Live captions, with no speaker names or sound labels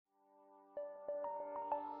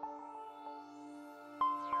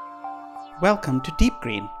Welcome to Deep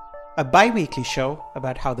Green, a bi-weekly show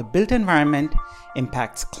about how the built environment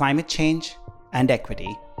impacts climate change and equity.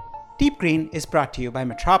 Deep Green is brought to you by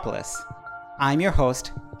Metropolis. I'm your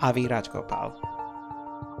host, Avi Rajgopal.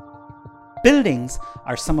 Buildings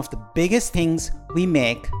are some of the biggest things we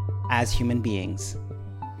make as human beings.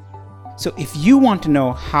 So if you want to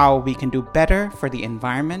know how we can do better for the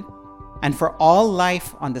environment and for all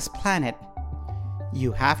life on this planet,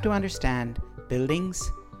 you have to understand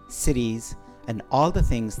buildings, cities, and all the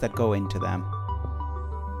things that go into them.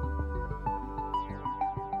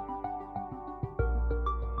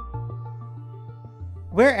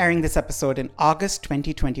 We're airing this episode in August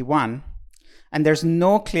 2021, and there's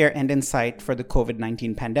no clear end in sight for the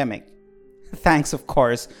COVID-19 pandemic. Thanks, of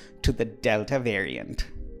course, to the Delta variant.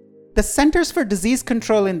 The Centers for Disease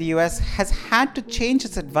Control in the US has had to change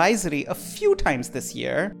its advisory a few times this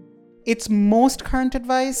year. Its most current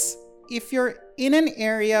advice: if you're in an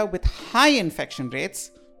area with high infection rates,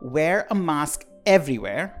 wear a mask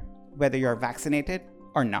everywhere, whether you're vaccinated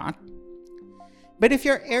or not. But if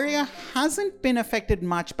your area hasn't been affected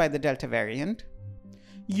much by the Delta variant,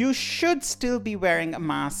 you should still be wearing a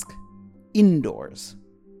mask indoors,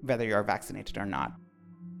 whether you're vaccinated or not.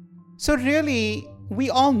 So really, we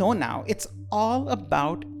all know now it's all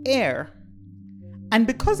about air. And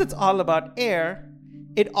because it's all about air,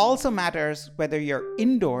 it also matters whether you're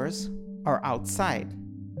indoors or outside.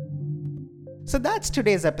 So that's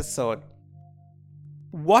today's episode.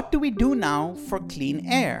 What do we do now for clean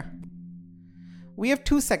air? We have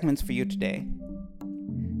two segments for you today.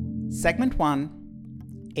 Segment 1,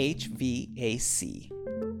 HVAC.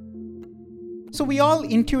 So we all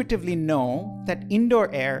intuitively know that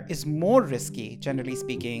indoor air is more risky, generally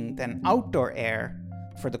speaking, than outdoor air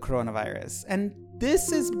for the coronavirus. And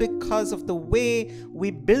this is because of the way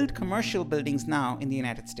we build commercial buildings now in the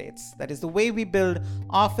United States. That is the way we build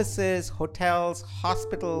offices, hotels,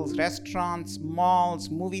 hospitals, restaurants,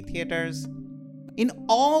 malls, movie theaters. In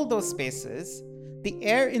all those spaces, the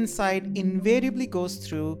air inside invariably goes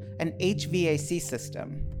through an HVAC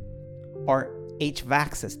system, or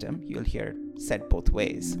HVAC system, you'll hear said both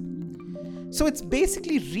ways. So it's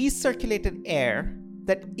basically recirculated air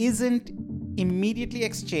that isn't immediately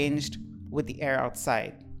exchanged with the air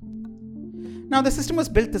outside. Now, the system was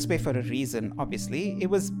built this way for a reason, obviously. It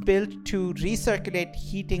was built to recirculate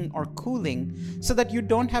heating or cooling so that you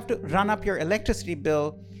don't have to run up your electricity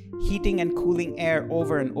bill heating and cooling air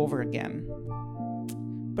over and over again.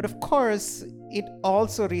 But of course, it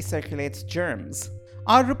also recirculates germs.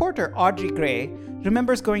 Our reporter, Audrey Gray,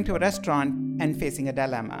 remembers going to a restaurant and facing a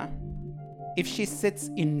dilemma. If she sits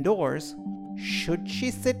indoors, should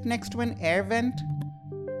she sit next to an air vent?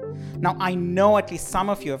 Now, I know at least some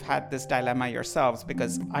of you have had this dilemma yourselves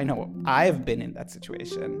because I know I've been in that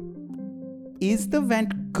situation. Is the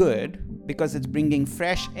vent good because it's bringing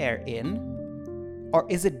fresh air in? Or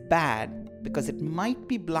is it bad because it might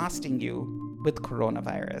be blasting you with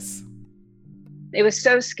coronavirus? It was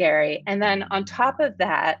so scary. And then on top of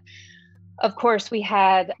that, of course, we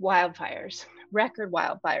had wildfires, record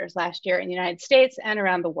wildfires last year in the United States and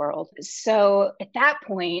around the world. So at that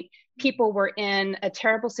point, people were in a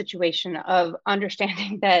terrible situation of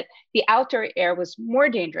understanding that the outdoor air was more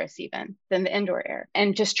dangerous even than the indoor air,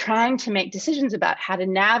 and just trying to make decisions about how to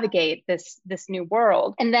navigate this new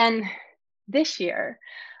world. And then this year,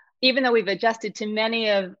 even though we've adjusted to many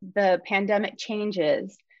of the pandemic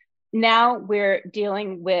changes, now we're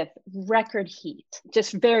dealing with record heat,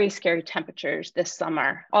 just very scary temperatures this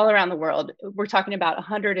summer all around the world. We're talking about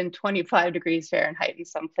 125 degrees Fahrenheit in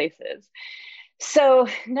some places. So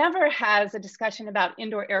never has a discussion about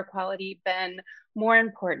indoor air quality been more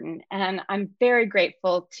important. And I'm very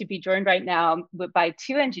grateful to be joined right now by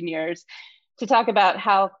two engineers to talk about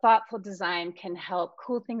how thoughtful design can help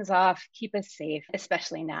cool things off, keep us safe,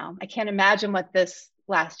 especially now. I can't imagine what this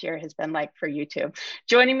last year has been like for you two.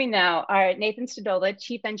 Joining me now are Nathan Stodola,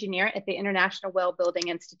 Chief Engineer at the International Well Building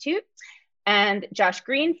Institute, and Josh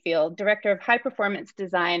Greenfield, Director of High Performance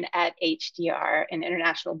Design at HDR, an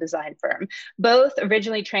international design firm, both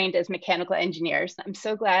originally trained as mechanical engineers. I'm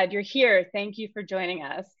so glad you're here. Thank you for joining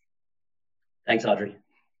us. Thanks, Audrey.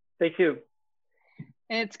 Thank you.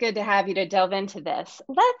 It's good to have you to delve into this.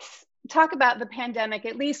 Let's talk about the pandemic,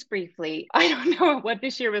 at least briefly. I don't know what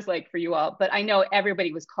this year was like for you all, but I know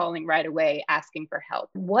everybody was calling right away, asking for help.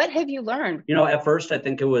 What have you learned? At first, I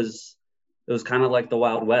think it was kind of like the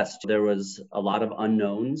Wild West. There was a lot of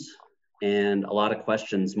unknowns and a lot of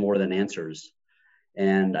questions more than answers.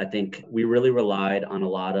 And I think we really relied on a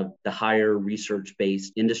lot of the higher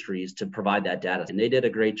research-based industries to provide that data. And they did a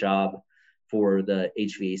great job for the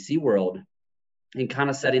HVAC world in kind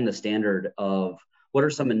of setting the standard of what are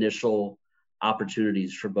some initial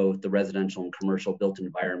opportunities for both the residential and commercial built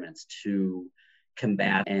environments to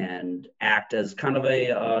combat and act as kind of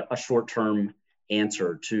a short-term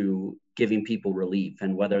answer to giving people relief.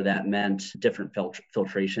 And whether that meant different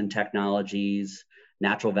filtration technologies,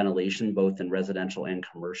 natural ventilation, both in residential and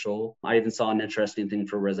commercial. I even saw an interesting thing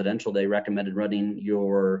for residential. They recommended running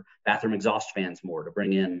your bathroom exhaust fans more to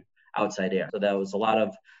bring in outside air. So that was a lot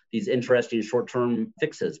of these interesting short-term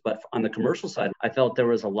fixes. But on the commercial side, I felt there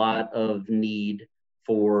was a lot of need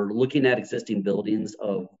for looking at existing buildings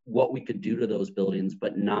of what we could do to those buildings,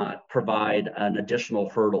 but not provide an additional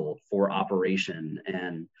hurdle for operation.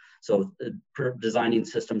 And so designing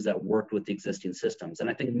systems that worked with the existing systems. And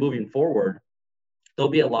I think moving forward, there'll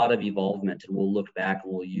be a lot of evolvement, and we'll look back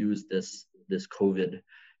and we'll use this COVID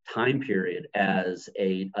time period as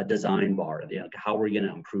a design bar. How are we going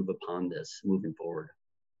to improve upon this moving forward?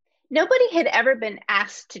 Nobody had ever been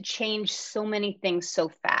asked to change so many things so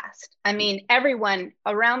fast. I mean, everyone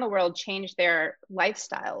around the world changed their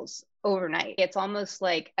lifestyles overnight. It's almost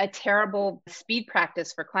like a terrible speed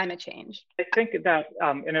practice for climate change. I think that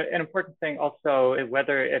an important thing also,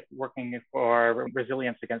 whether it's working for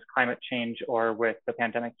resilience against climate change or with the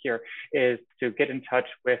pandemic here, is to get in touch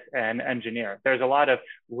with an engineer. There's a lot of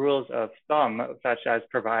rules of thumb, such as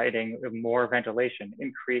providing more ventilation,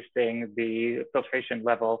 increasing the filtration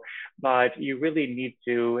level, but you really need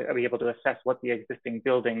to be able to assess what the existing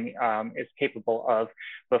building is capable of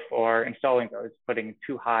before installing those. Putting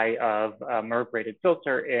too high of a MERV-rated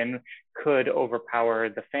filter in could overpower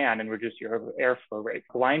the fan and reduce your airflow rate.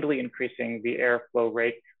 Blindly increasing the airflow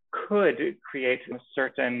rate could create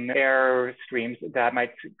certain air streams that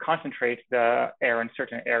might concentrate the air in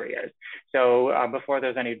certain areas. So before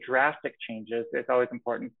there's any drastic changes, it's always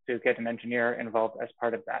important to get an engineer involved as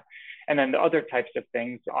part of that. And then the other types of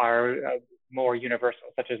things are more universal,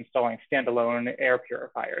 such as installing standalone air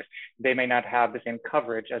purifiers. They may not have the same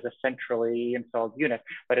coverage as a centrally installed unit,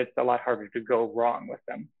 but it's a lot harder to go wrong with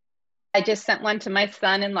them. I just sent one to my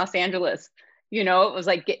son in Los Angeles. You know, it was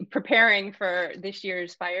like preparing for this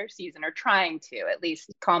year's fire season, or trying to, at least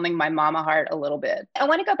calming my mama heart a little bit. I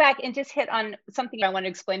want to go back and just hit on something. I want to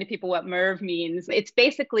explain to people what MERV means. It's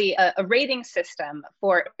basically a rating system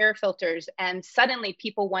for air filters. And suddenly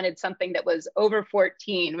people wanted something that was over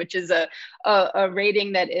 14, which is a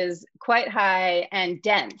rating that is quite high and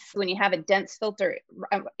dense. When you have a dense filter,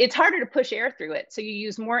 it's harder to push air through it. So you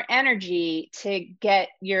use more energy to get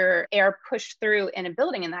your air pushed through in a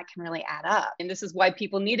building, and that can really add up. And this is why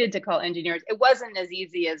people needed to call engineers. It wasn't as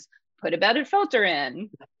easy as put a better filter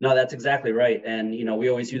in. No, that's exactly right. And, we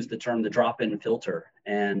always use the term the drop-in filter.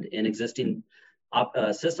 And in existing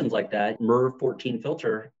systems like that, MERV 14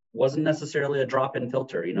 filter wasn't necessarily a drop-in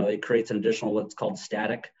filter. It creates an additional what's called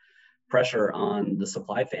static pressure on the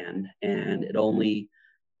supply fan, and it only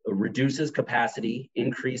reduces capacity,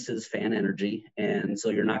 increases fan energy. And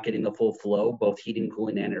so you're not getting the full flow, both heating,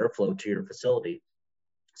 cooling, and airflow to your facility.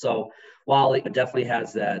 So while it definitely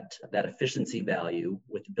has that efficiency value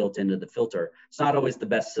built into the filter, it's not always the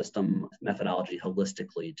best system methodology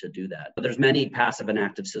holistically to do that. But there's many passive and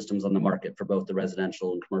active systems on the market for both the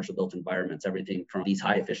residential and commercial built environments, everything from these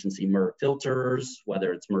high efficiency MERV filters,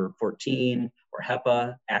 whether it's MERV 14 or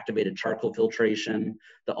HEPA, activated charcoal filtration,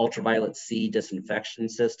 the ultraviolet C disinfection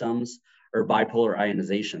systems, or bipolar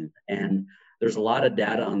ionization. And there's a lot of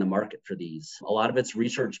data on the market for these. A lot of it's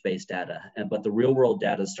research-based data, but the real-world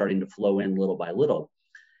data is starting to flow in little by little.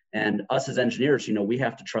 And us as engineers, we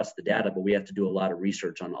have to trust the data, but we have to do a lot of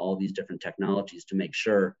research on all these different technologies to make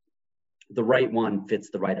sure the right one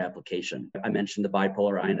fits the right application. I mentioned the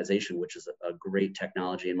bipolar ionization, which is a great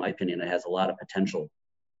technology. In my opinion, it has a lot of potential.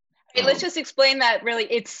 Okay, let's just explain that. Really,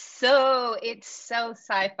 it's so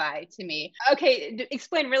sci-fi to me. Okay,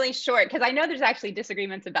 explain really short, because I know there's actually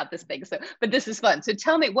disagreements about this thing. But this is fun. So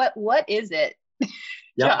tell me, what is it,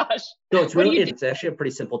 Josh? So it's actually a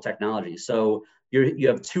pretty simple technology. So you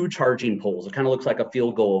have two charging poles. It kind of looks like a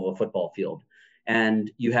field goal of a football field, and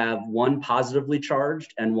you have one positively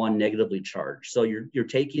charged and one negatively charged. So you're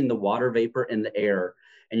taking the water vapor in the air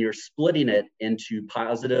and you're splitting it into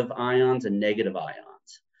positive ions and negative ions.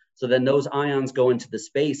 So then those ions go into the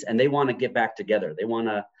space and they want to get back together. They want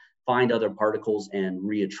to find other particles and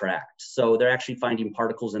reattract. So they're actually finding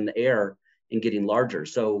particles in the air and getting larger.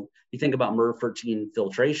 So you think about MERV 14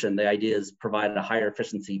 filtration, the idea is provide a higher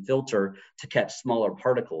efficiency filter to catch smaller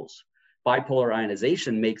particles. Bipolar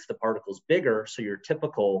ionization makes the particles bigger, so your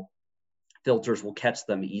typical filters will catch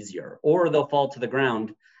them easier, or they'll fall to the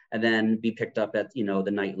ground and then be picked up at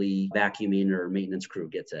the nightly vacuuming or maintenance crew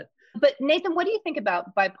gets it. But Nathan, what do you think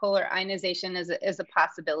about bipolar ionization as a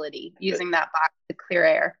possibility, using that box to clear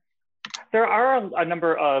air? There are a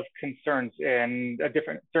number of concerns in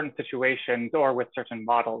certain situations or with certain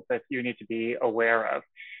models that you need to be aware of.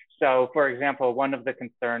 So, for example, one of the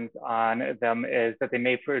concerns on them is that they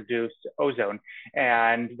may produce ozone,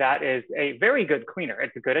 and that is a very good cleaner.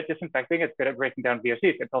 It's good at disinfecting, it's good at breaking down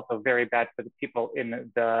VOCs. It's also very bad for the people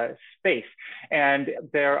in the space. And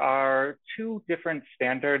there are two different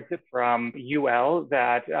standards from UL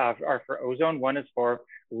that are for ozone. One is for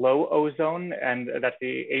low ozone, and that's the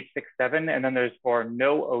 867, and then there's for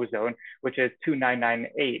no ozone, which is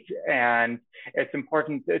 2998. And it's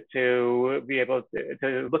important to be able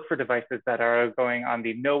to look for devices that are going on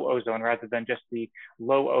the no ozone rather than just the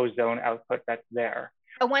low ozone output that's there.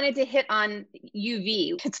 I wanted to hit on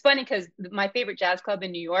UV. It's funny because my favorite jazz club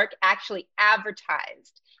in New York actually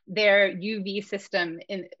advertised their UV system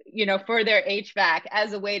for their HVAC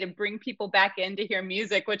as a way to bring people back in to hear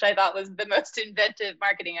music, which I thought was the most inventive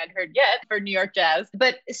marketing I'd heard yet for New York jazz.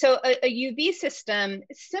 But so a UV system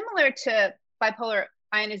similar to bipolar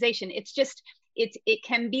ionization, it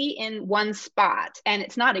can be in one spot, and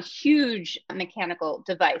it's not a huge mechanical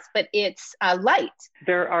device, but it's light.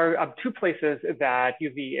 There are two places that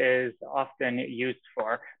UV is often used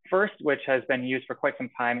for. First, which has been used for quite some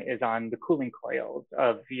time, is on the cooling coils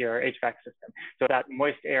of your HVAC system. So that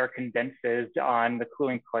moist air condenses on the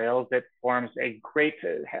cooling coils. It forms a great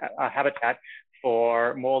habitat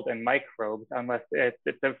for mold and microbes unless it's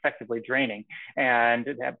effectively draining. And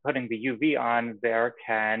putting the UV on there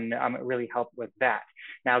can really help with that.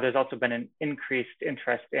 Now, there's also been an increased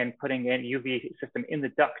interest in putting in UV system in the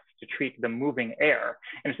ducts to treat the moving air.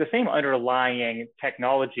 And it's the same underlying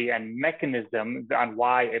technology and mechanism on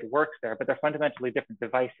why it works there, but they're fundamentally different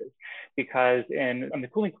devices, because in the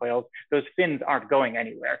cooling coils, those fins aren't going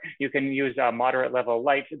anywhere. You can use a moderate level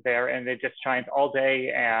light there and it just shines all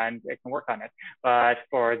day and it can work on it. But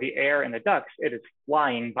for the air in the ducts, it is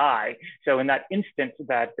flying by. So in that instant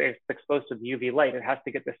that it's exposed to the UV light, it has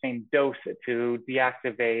to get the same dose to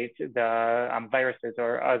deactivate the viruses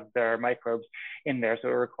or other microbes in there. So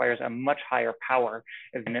it requires a much higher power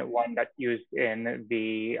than one that's used in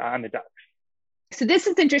on the ducts. So this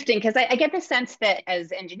is interesting because I get the sense that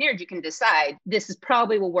as engineers, you can decide this is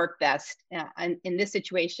probably will work best in this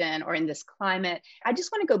situation or in this climate. I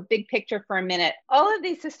just want to go big picture for a minute. All of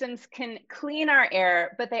these systems can clean our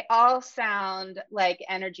air, but they all sound like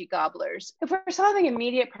energy gobblers. If we're solving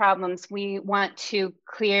immediate problems, we want to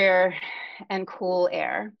clear and cool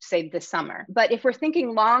air, say this summer. But if we're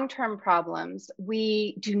thinking long-term problems,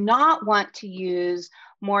 we do not want to use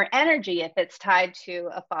more energy if it's tied to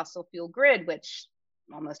a fossil fuel grid, which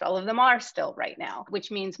almost all of them are still right now,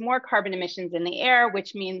 which means more carbon emissions in the air,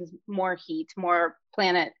 which means more heat, more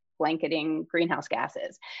planet blanketing greenhouse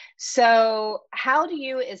gases. So how do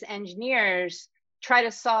you as engineers try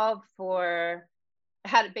to solve for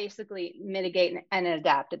how to basically mitigate and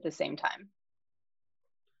adapt at the same time?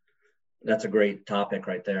 That's a great topic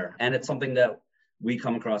right there. And it's something that we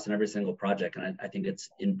come across in every single project. And I think it's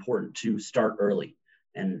important to start early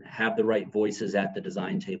and have the right voices at the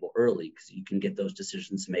design table early, because you can get those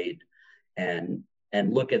decisions made and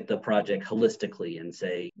look at the project holistically and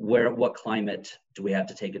say, what climate do we have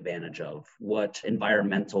to take advantage of? What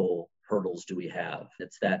environmental hurdles do we have?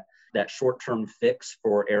 It's that short-term fix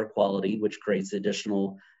for air quality, which creates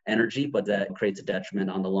additional energy, but that creates a detriment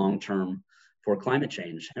on the long term for climate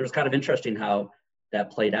change. And it was kind of interesting how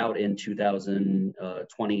that played out in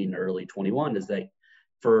 2020 and early 21, is that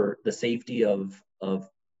for the safety of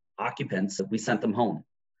occupants, we sent them home.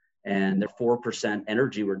 And the 4%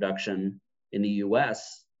 energy reduction in the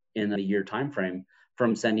US in a year timeframe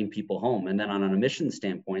from sending people home. And then on an emissions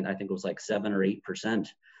standpoint, I think it was like 7 or 8%.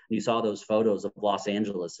 You saw those photos of Los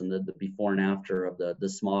Angeles and the before and after of the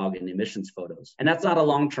smog and the emissions photos. And that's not a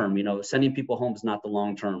long-term, sending people home is not the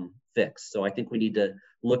long-term fix. So I think we need to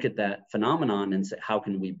look at that phenomenon and say, how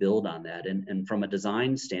can we build on that? And from a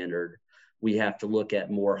design standard, we have to look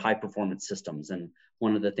at more high performance systems. And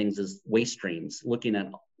one of the things is waste streams, looking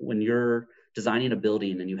at when you're designing a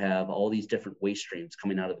building and you have all these different waste streams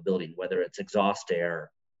coming out of the building, whether it's exhaust air,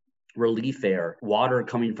 relief air, water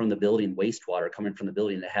coming from the building, wastewater coming from the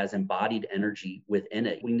building that has embodied energy within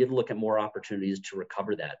it. We need to look at more opportunities to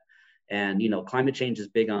recover that. And, climate change is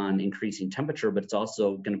big on increasing temperature, but it's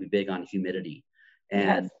also going to be big on humidity.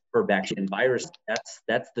 And yes, for bacteria and virus,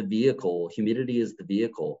 that's the vehicle. Humidity is the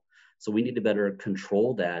vehicle. So we need to better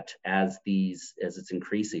control that as it's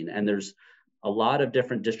increasing. And there's a lot of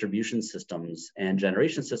different distribution systems and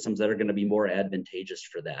generation systems that are going to be more advantageous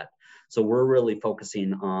for that. So we're really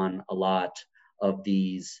focusing on a lot of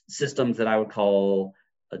these systems that I would call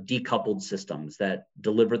decoupled systems that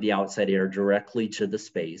deliver the outside air directly to the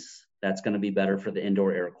space. That's going to be better for the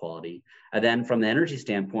indoor air quality. And then from the energy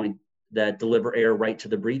standpoint, that deliver air right to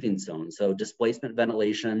the breathing zone. So displacement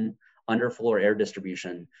ventilation, underfloor air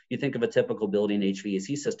distribution. You think of a typical building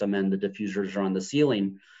HVAC system and the diffusers are on the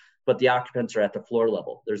ceiling, but the occupants are at the floor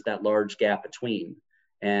level. There's that large gap between.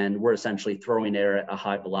 And we're essentially throwing air at a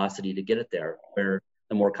high velocity to get it there, where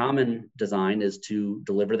the more common design is to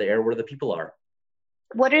deliver the air where the people are.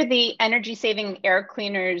 What are the energy saving air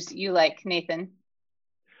cleaners you like, Nathan?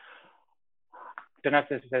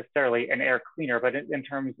 Not necessarily an air cleaner, but in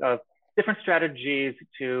terms of different strategies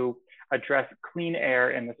to address clean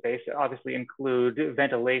air in the space obviously include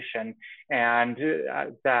ventilation, and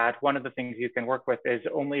that one of the things you can work with is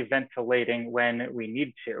only ventilating when we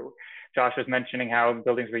need to. Josh was mentioning how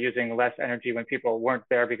buildings were using less energy when people weren't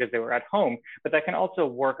there because they were at home, but that can also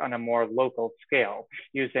work on a more local scale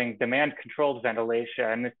using demand controlled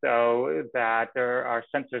ventilation, so that there are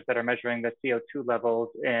sensors that are measuring the CO2 levels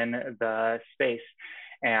in the space,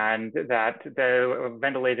 and that they're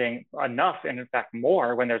ventilating enough, and in fact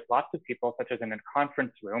more, when there's lots of people, such as in a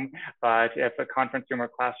conference room. But if a conference room or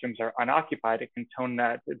classrooms are unoccupied, it can tone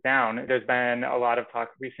that down. There's been a lot of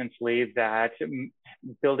talk recently that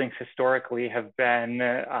buildings historically have been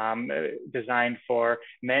designed for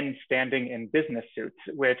men standing in business suits,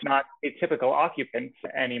 which are not atypical occupants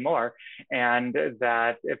anymore, and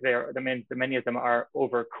that if they're, many of them are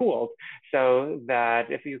overcooled. So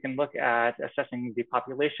that if you can look at assessing the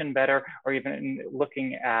population better, or even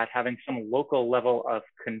looking at having some local level of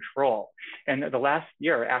control. And the last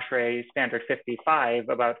year, ASHRAE Standard 55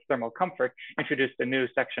 about thermal comfort introduced a new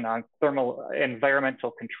section on thermal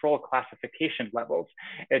environmental control classification levels.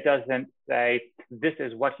 It doesn't say this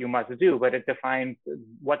is what you must do, but it defines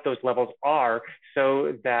what those levels are,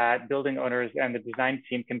 so that building owners and the design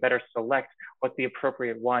team can better select what the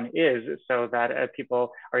appropriate one is, so that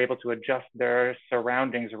people are able to adjust their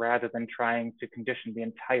surroundings rather than trying to condition the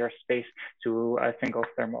entire space to a single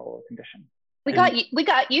thermal condition. We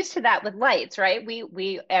got used to that with lights, right?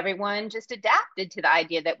 Everyone just adapted to the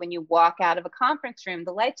idea that when you walk out of a conference room,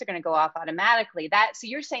 the lights are going to go off automatically. So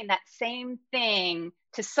you're saying that same thing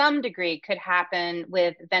to some degree could happen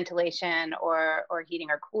with ventilation or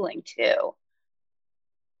heating or cooling too.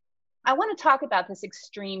 I want to talk about this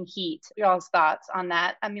extreme heat. Y'all's thoughts on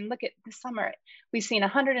that? I mean, look at the summer. We've seen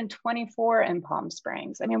 124 in Palm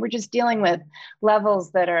Springs. I mean, we're just dealing with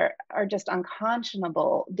levels that are just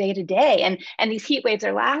unconscionable day to day. And these heat waves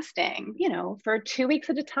are lasting, for 2 weeks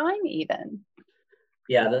at a time even.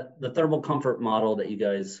 Yeah, the thermal comfort model that you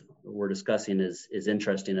guys were discussing is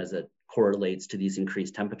interesting as it correlates to these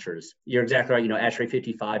increased temperatures. You're exactly right. ASHRAE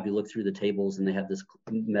 55, you look through the tables and they have this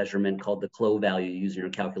measurement called the CLO value using your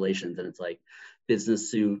calculations. And it's like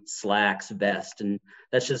business suit, slacks, vest. And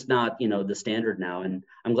that's just not, the standard now. And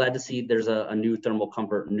I'm glad to see there's a new thermal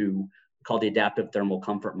comfort, called the adaptive thermal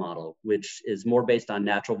comfort model, which is more based on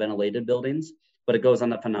natural ventilated buildings, but it goes on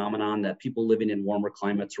the phenomenon that people living in warmer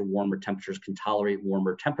climates or warmer temperatures can tolerate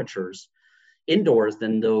warmer temperatures indoors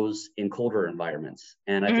than those in colder environments.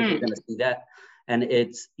 And I think we're going to see that. And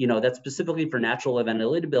it's, that's specifically for natural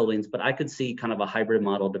ventilated buildings, but I could see kind of a hybrid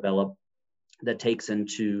model develop that takes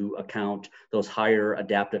into account those higher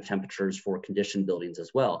adaptive temperatures for conditioned buildings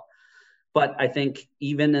as well. But I think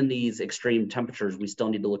even in these extreme temperatures, we still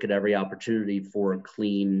need to look at every opportunity for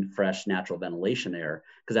clean, fresh, natural ventilation air,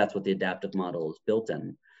 because that's what the adaptive model is built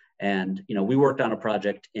in. And, we worked on a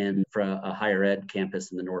project for a higher ed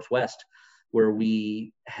campus in the Northwest, where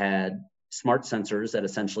we had smart sensors that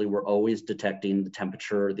essentially were always detecting the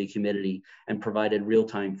temperature, the humidity, and provided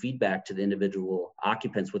real-time feedback to the individual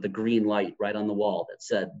occupants with a green light right on the wall that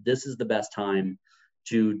said, this is the best time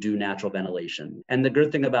to do natural ventilation. And the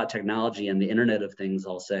good thing about technology and the Internet of Things,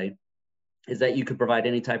 I'll say, is that you could provide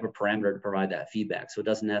any type of parameter to provide that feedback. So it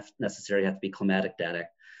doesn't necessarily have to be climatic data.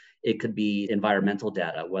 It could be environmental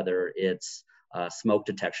data, whether it's smoke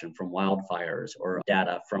detection from wildfires or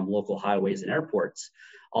data from local highways and airports.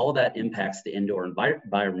 All of that impacts the indoor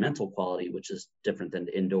environmental quality, which is different than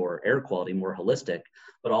the indoor air quality, more holistic.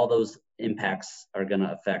 But all those impacts are going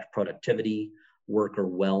to affect productivity, worker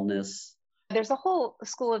wellness. There's a whole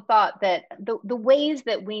school of thought that the ways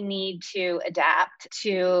that we need to adapt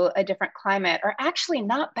to a different climate are actually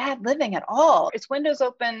not bad living at all. It's windows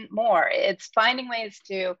open more. It's finding ways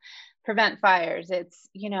to prevent fires. It's,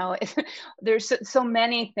 there's so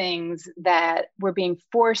many things that we're being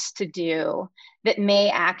forced to do that may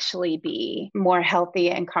actually be more healthy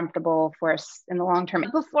and comfortable for us in the long term.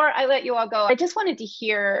 Before I let you all go, I just wanted to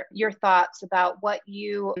hear your thoughts about what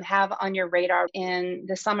you have on your radar in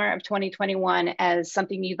the summer of 2021 as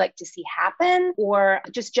something you'd like to see happen, or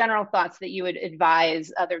just general thoughts that you would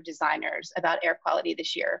advise other designers about air quality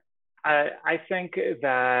this year. I think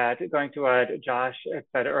that going to what Josh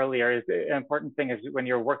said earlier, is an important thing is when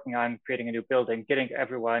you're working on creating a new building, getting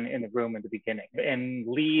everyone in the room in the beginning. And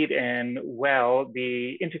LEED and WELL,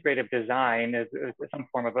 the integrative design is some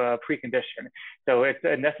form of a precondition. So it's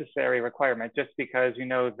a necessary requirement, just because you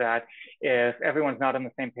know that if everyone's not on the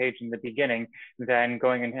same page in the beginning, then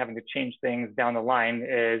going and having to change things down the line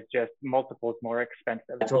is just multiples more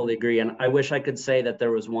expensive. I totally agree. And I wish I could say that there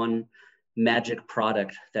was one magic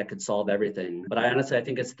product that could solve everything. But I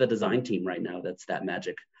think it's the design team right now that's that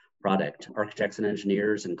magic product. Architects and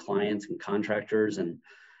engineers and clients and contractors and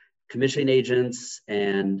commissioning agents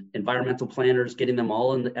and environmental planners, getting them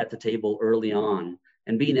all at the table early on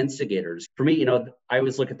and being instigators. For me, I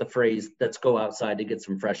always look at the phrase, let's go outside to get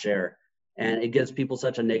some fresh air. And it gives people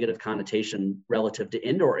such a negative connotation relative to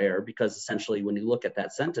indoor air, because essentially when you look at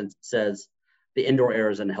that sentence, it says the indoor air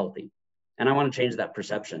is unhealthy. And I want to change that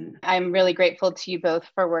perception. I'm really grateful to you both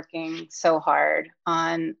for working so hard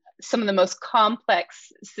on some of the most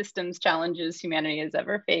complex systems challenges humanity has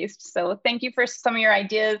ever faced. So thank you for some of your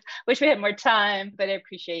ideas. Wish we had more time, but I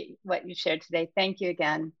appreciate what you shared today. Thank you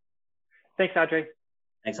again. Thanks, Audrey.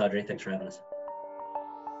 Thanks, Audrey. Thanks for having us.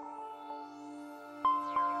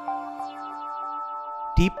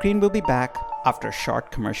 Deep Green will be back after a short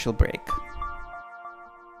commercial break.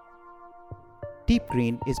 Deep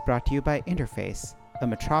Green is brought to you by Interface, a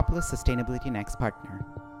Metropolis Sustainability Next partner.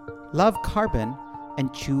 Love carbon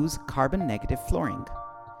and choose carbon-negative flooring.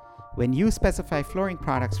 When you specify flooring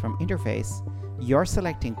products from Interface, you're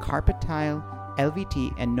selecting carpet tile,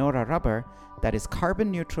 LVT, and Nora rubber that is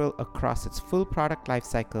carbon neutral across its full product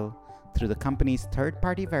lifecycle through the company's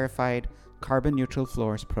third-party verified Carbon Neutral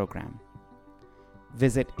Floors program.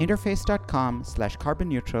 Visit interface.com/carbon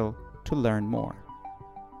neutral to learn more.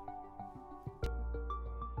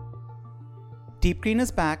 Deep Green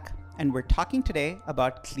is back, and we're talking today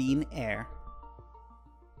about clean air.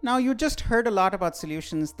 Now, you just heard a lot about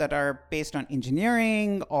solutions that are based on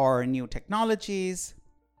engineering or new technologies.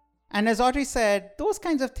 And as Audrey said, those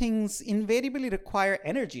kinds of things invariably require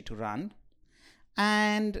energy to run.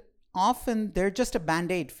 And often they're just a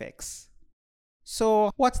band-aid fix. So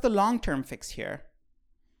what's the long-term fix here?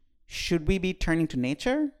 Should we be turning to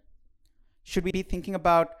nature? Should we be thinking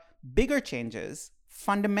about bigger changes,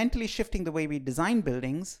 fundamentally shifting the way we design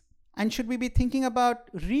buildings? And should we be thinking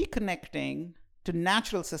about reconnecting to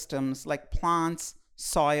natural systems like plants,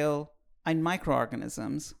 soil, and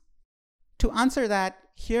microorganisms? To answer that,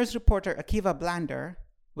 here's reporter Akiva Blander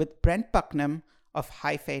with Brent Bucknam of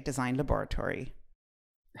Hi-Fi Design Laboratory.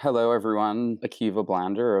 Hello, everyone. Akiva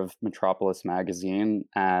Blander of Metropolis Magazine,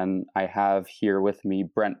 and I have here with me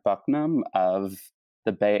Brent Bucknam of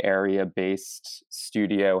the Bay Area-based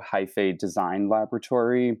studio Hi-Fi Design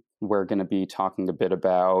Laboratory. We're going to be talking a bit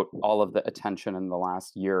about all of the attention in the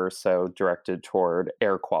last year or so directed toward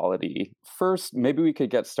air quality. First, maybe we could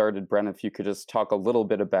get started, Brent, if you could just talk a little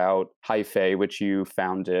bit about Hi-Fi, which you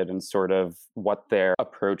founded, and sort of what their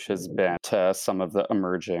approach has been to some of the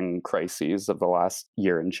emerging crises of the last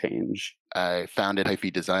year and change. I founded Hi-Fi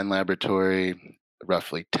Design Laboratory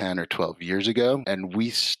roughly 10 or 12 years ago. And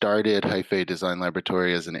we started Hi-Fi Design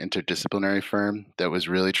Laboratory as an interdisciplinary firm that was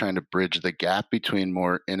really trying to bridge the gap between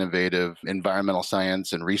more innovative environmental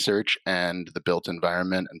science and research and the built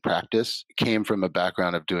environment and practice. It came from a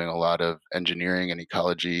background of doing a lot of engineering and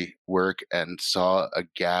ecology work and saw a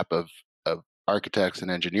gap of architects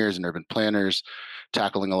and engineers and urban planners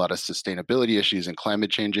tackling a lot of sustainability issues and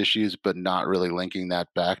climate change issues, but not really linking that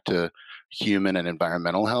back to human and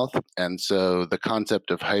environmental health. And so the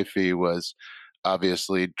concept of Hi-Fi was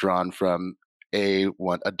obviously drawn from a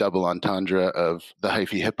double entendre of the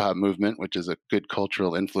Hi-Fi hip hop movement, which is a good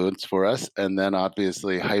cultural influence for us, and then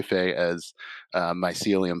obviously Hi-Fi as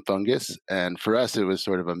mycelium fungus. And for us, it was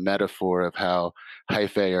sort of a metaphor of how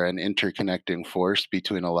Hi-Fi are an interconnecting force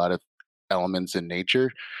between a lot of elements in nature,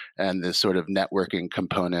 and this sort of networking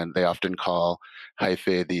component. They often call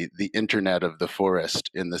Hi-Fi the internet of the forest,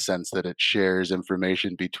 in the sense that it shares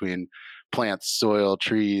information between plants, soil,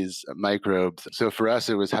 trees, microbes. So for us,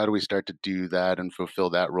 it was how do we start to do that and fulfill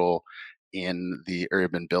that role in the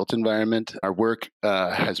urban built environment. Our work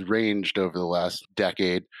has ranged over the last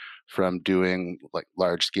decade from doing like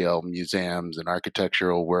large scale museums and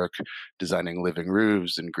architectural work, designing living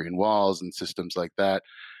roofs and green walls and systems like that.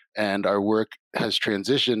 And our work has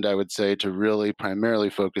transitioned, I would say, to really primarily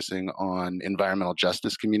focusing on environmental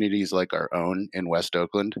justice communities like our own in West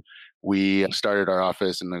Oakland. We started our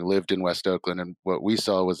office and I lived in West Oakland, and what we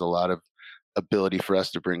saw was a lot of ability for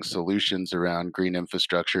us to bring solutions around green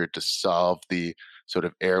infrastructure to solve the sort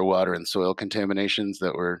of air, water, and soil contaminations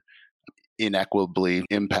that were inequitably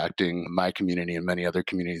impacting my community and many other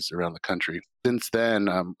communities around the country. Since then,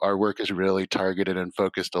 our work is really targeted and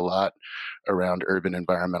focused a lot around urban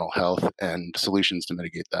environmental health and solutions to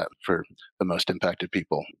mitigate that for the most impacted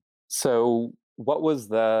people. So, what was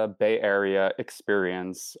the Bay Area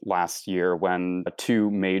experience last year when two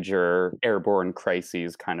major airborne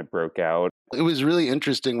crises kind of broke out? It was really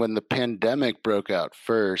interesting when the pandemic broke out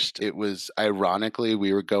first. It was ironically,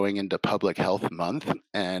 we were going into Public Health Month,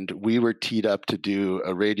 and we were teed up to do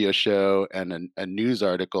a radio show and a news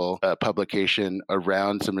article publication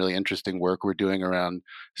around some really interesting work we're doing around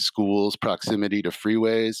schools' proximity to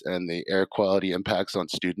freeways and the air quality impacts on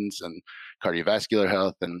students and cardiovascular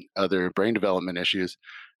health and other brain development issues,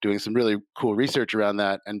 doing some really cool research around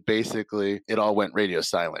that. And basically, it all went radio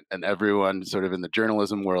silent. And everyone sort of in the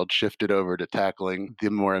journalism world shifted over to tackling the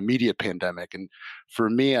more immediate pandemic. And for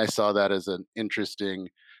me, I saw that as an interesting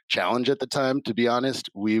challenge at the time, to be honest.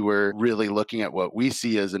 We were really looking at what we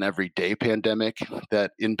see as an everyday pandemic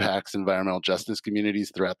that impacts environmental justice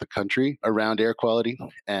communities throughout the country around air quality.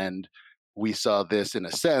 And we saw this, in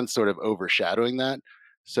a sense, sort of overshadowing that.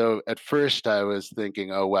 So at first, I was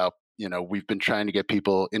thinking, oh, wow, we've been trying to get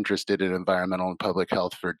people interested in environmental and public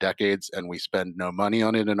health for decades, and we spend no money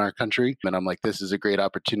on it in our country. And I'm like, this is a great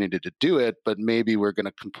opportunity to do it, but maybe we're going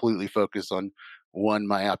to completely focus on one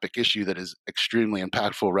myopic issue that is extremely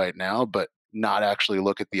impactful right now, but not actually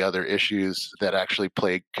look at the other issues that actually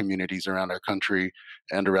plague communities around our country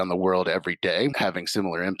and around the world every day, having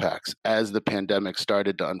similar impacts. As the pandemic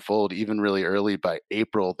started to unfold, even really early by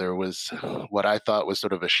April, there was what I thought was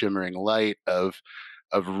sort of a shimmering light of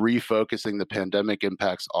refocusing the pandemic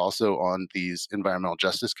impacts also on these environmental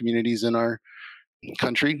justice communities in our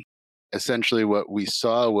country. Essentially, what we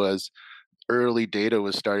saw was early data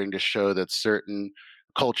was starting to show that certain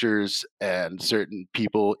cultures and certain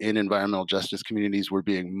people in environmental justice communities were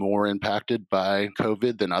being more impacted by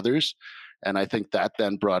COVID than others. And I think that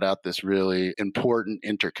then brought out this really important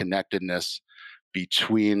interconnectedness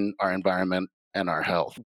between our environment and our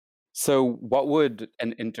health. So, what would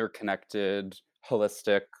an interconnected,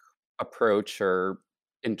 holistic approach or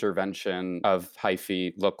intervention of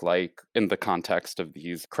HIFI look like in the context of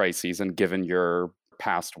these crises and given your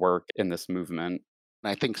past work in this movement?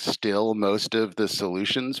 I think still most of the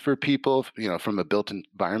solutions for people, from a built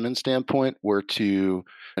environment standpoint, were to,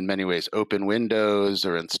 in many ways, open windows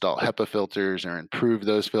or install HEPA filters or improve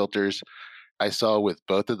those filters. I saw with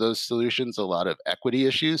both of those solutions a lot of equity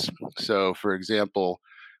issues. So, for example,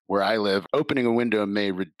 where I live, opening a window may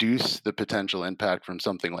reduce the potential impact from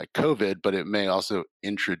something like COVID, but it may also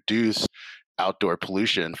introduce outdoor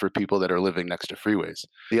pollution for people that are living next to freeways.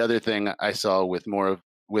 The other thing I saw with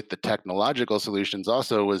the technological solutions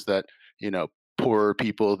also was that, poorer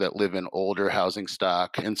people that live in older housing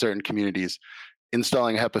stock in certain communities,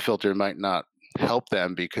 installing a HEPA filter might not help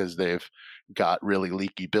them because they've got really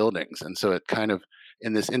leaky buildings. And so it kind of,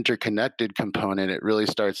 in this interconnected component, it really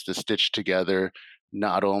starts to stitch together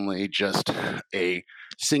not only just a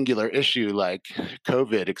singular issue like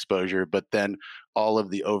COVID exposure, but then all of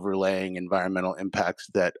the overlaying environmental impacts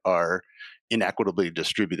that are inequitably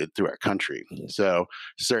distributed through our country. So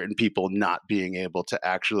certain people not being able to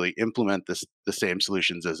actually implement the same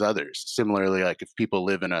solutions as others. Similarly, like if people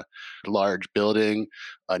live in a large building,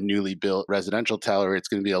 a newly built residential tower, it's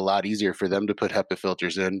going to be a lot easier for them to put HEPA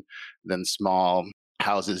filters in than small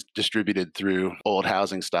houses distributed through old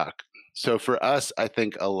housing stock. So for us, I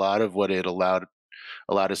think a lot of what it allowed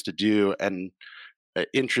us to do, and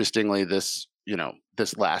interestingly, this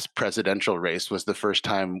last presidential race was the first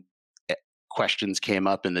time questions came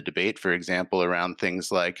up in the debate, for example, around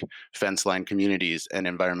things like fence line communities and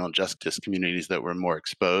environmental justice communities that were more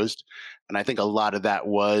exposed. And I think a lot of that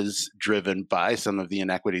was driven by some of the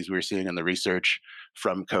inequities we were seeing in the research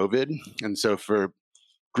from COVID. And so for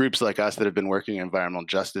groups like us that have been working in environmental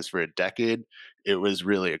justice for a decade, it was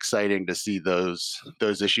really exciting to see those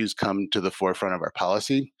issues come to the forefront of our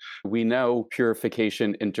policy. We know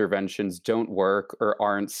purification interventions don't work or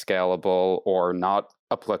aren't scalable or not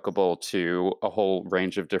applicable to a whole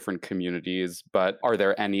range of different communities, but are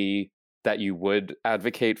there any that you would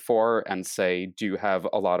advocate for and say do have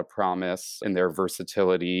a lot of promise in their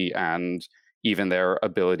versatility and even their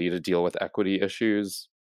ability to deal with equity issues?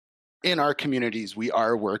 In our communities, we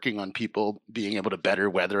are working on people being able to better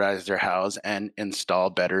weatherize their house and install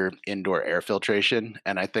better indoor air filtration.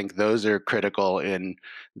 And I think those are critical in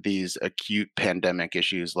these acute pandemic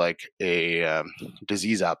issues like a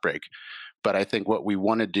disease outbreak. But I think what we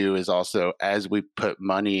want to do is also, as we put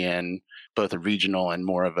money in both a regional and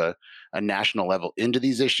more of a national level into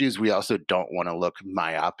these issues, we also don't want to look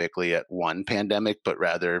myopically at one pandemic, but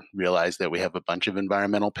rather realize that we have a bunch of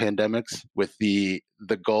environmental pandemics with the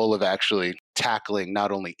goal of actually tackling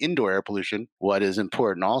not only indoor air pollution, what is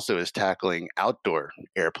important also is tackling outdoor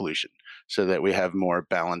air pollution so that we have more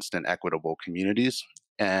balanced and equitable communities.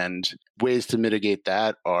 And ways to mitigate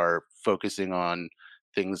that are focusing on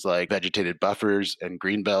things like vegetated buffers and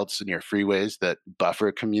green belts near freeways that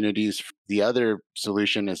buffer communities. The other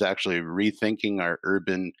solution is actually rethinking our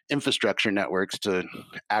urban infrastructure networks to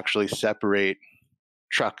actually separate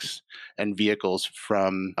trucks and vehicles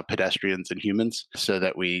from pedestrians and humans so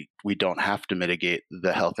that we don't have to mitigate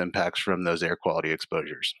the health impacts from those air quality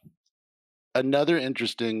exposures. Another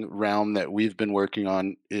interesting realm that we've been working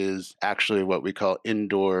on is actually what we call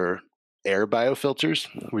indoor air biofilters.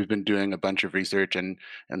 We've been doing a bunch of research and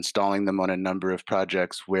installing them on a number of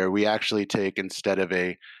projects where we actually take, instead of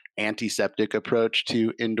a antiseptic approach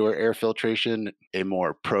to indoor air filtration, a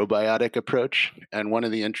more probiotic approach. And one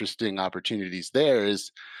of the interesting opportunities there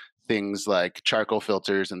is things like charcoal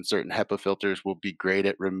filters and certain HEPA filters will be great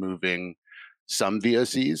at removing some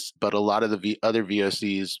VOCs, but a lot of the other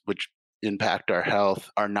VOCs, which impact our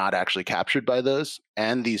health, are not actually captured by those.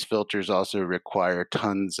 And these filters also require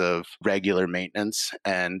tons of regular maintenance,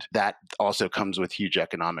 and that also comes with huge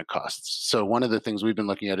economic costs. So one of the things we've been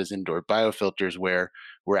looking at is indoor biofilters, where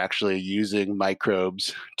we're actually using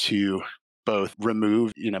microbes to both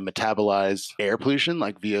remove, metabolize air pollution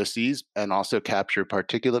like VOCs and also capture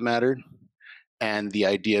particulate matter. And the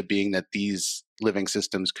idea being that these living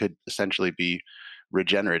systems could essentially be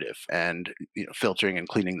regenerative and filtering and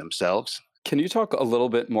cleaning themselves. Can you talk a little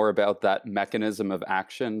bit more about that mechanism of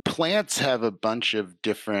action? Plants have a bunch of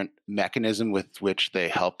different mechanisms with which they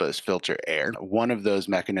help us filter air. One of those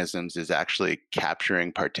mechanisms is actually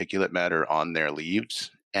capturing particulate matter on their leaves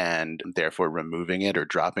and therefore removing it or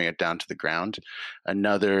dropping it down to the ground.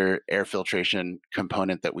 Another air filtration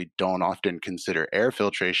component that we don't often consider air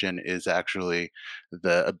filtration is actually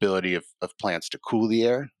the ability of plants to cool the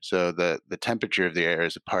air. So the temperature of the air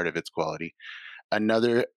is a part of its quality.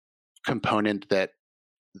 Another component that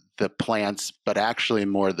the plants, but actually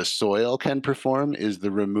more the soil, can perform is the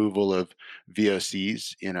removal of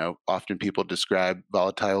VOCs. Often people describe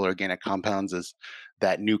volatile organic compounds as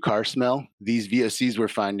that new car smell. These VOCs we're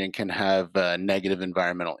finding can have negative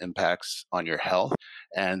environmental impacts on your health,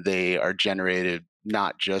 and they are generated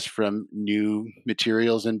not just from new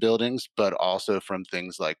materials in buildings, but also from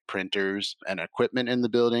things like printers and equipment in the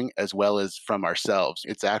building, as well as from ourselves.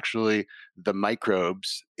 It's actually the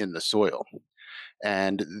microbes in the soil.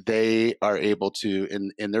 And they are able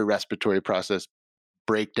to, in their respiratory process,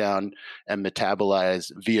 break down and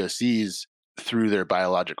metabolize VOCs through their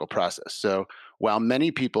biological process. So while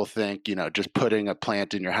many people think, just putting a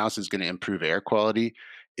plant in your house is going to improve air quality,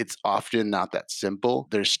 it's often not that simple.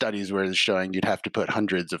 There's studies where it's showing you'd have to put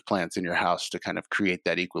hundreds of plants in your house to kind of create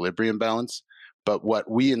that equilibrium balance. But what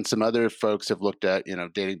we and some other folks have looked at,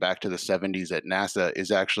 dating back to the 70s at NASA,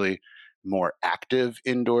 is actually more active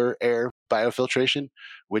indoor air biofiltration,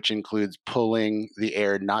 which includes pulling the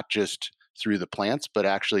air not just through the plants, but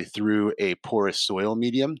actually through a porous soil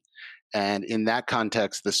medium. And in that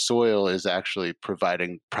context, the soil is actually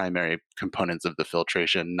providing primary components of the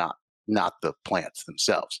filtration, not the plants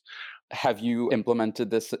themselves. Have you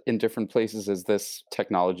implemented this in different places? Is this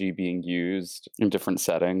technology being used in different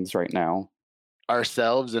settings right now?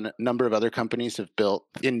 Ourselves and a number of other companies have built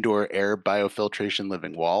indoor air biofiltration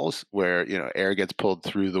living walls where air gets pulled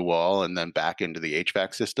through the wall and then back into the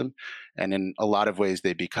HVAC system. And in a lot of ways,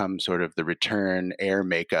 they become sort of the return air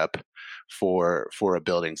makeup for a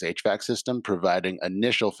building's HVAC system, providing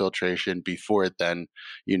initial filtration before it then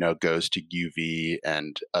goes to UV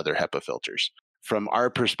and other HEPA filters. From our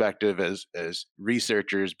perspective as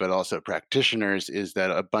researchers, but also practitioners, is that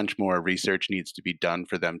a bunch more research needs to be done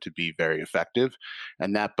for them to be very effective.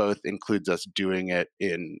 And that both includes us doing it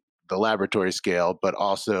in the laboratory scale, but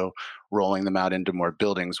also rolling them out into more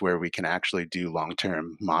buildings where we can actually do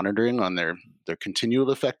long-term monitoring on their continual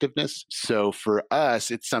effectiveness. So for us,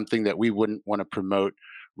 it's something that we wouldn't want to promote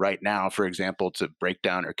right now, for example, to break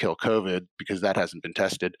down or kill COVID, because that hasn't been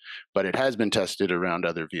tested, but it has been tested around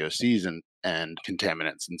other VOCs and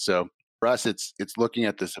contaminants. And so for us, it's looking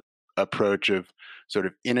at this approach of sort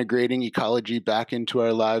of integrating ecology back into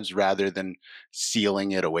our lives rather than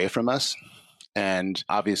sealing it away from us. And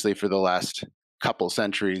obviously, for the last couple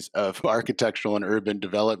centuries of architectural and urban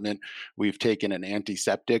development, we've taken an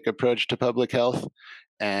antiseptic approach to public health.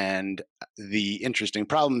 And the interesting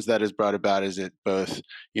problems that has brought about is it both,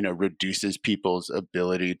 reduces people's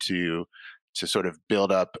ability to sort of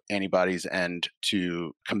build up antibodies and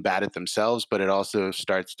to combat it themselves, but it also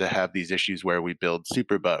starts to have these issues where we build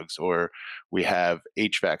superbugs, or we have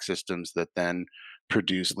HVAC systems that then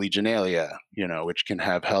produce Legionnalia, which can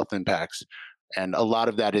have health impacts. And a lot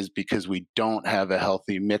of that is because we don't have a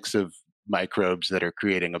healthy mix of microbes that are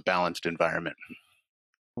creating a balanced environment.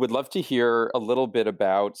 Would love to hear a little bit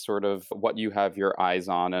about sort of what you have your eyes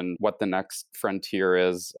on and what the next frontier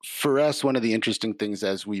is. For us, one of the interesting things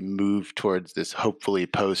as we move towards this hopefully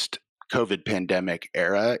post-COVID pandemic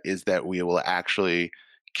era is that we will actually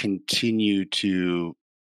continue to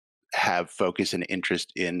have focus and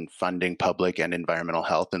interest in funding public and environmental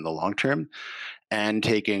health in the long term, and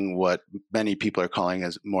taking what many people are calling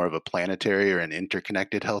as more of a planetary or an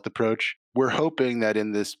interconnected health approach. We're hoping that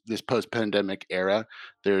in this post-pandemic era,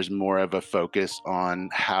 there's more of a focus on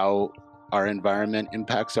how our environment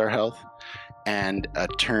impacts our health, and a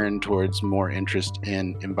turn towards more interest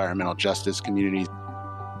in environmental justice communities.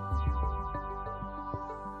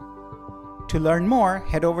 To learn more,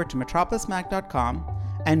 head over to metropolismag.com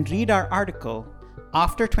and read our article,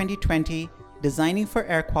 After 2020, Designing for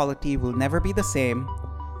Air Quality Will Never Be the Same,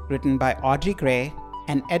 written by Audrey Gray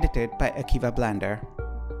and edited by Akiva Blander.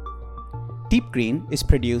 Deep Green is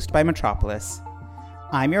produced by Metropolis.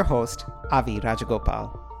 I'm your host, Avi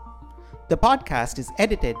Rajagopal. The podcast is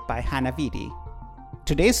edited by Hannah Vitti.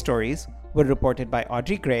 Today's stories were reported by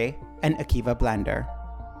Audrey Gray and Akiva Blander.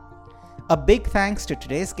 A big thanks to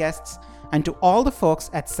today's guests and to all the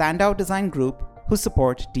folks at Sandow Design Group who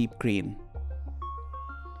support Deep Green.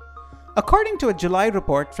 According to a July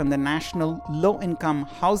report from the National Low-Income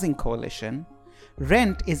Housing Coalition,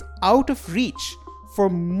 rent is out of reach for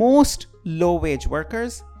most low-wage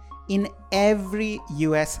workers in every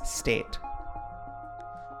US state.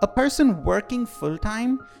 A person working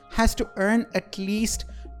full-time has to earn at least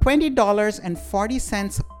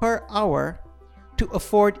 $20.40 per hour to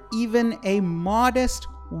afford even a modest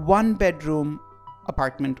one-bedroom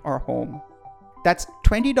apartment or home. That's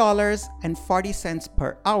 $20.40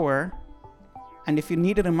 per hour. And if you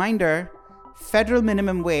need a reminder, federal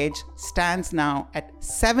minimum wage stands now at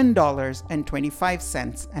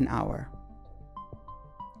 $7.25 an hour.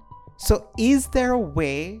 So is there a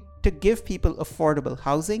way to give people affordable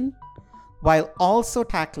housing while also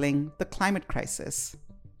tackling the climate crisis?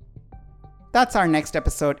 That's our next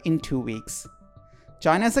episode in 2 weeks.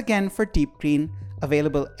 Join us again for Deep Green,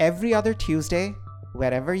 available every other Tuesday,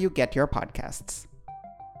 wherever you get your podcasts.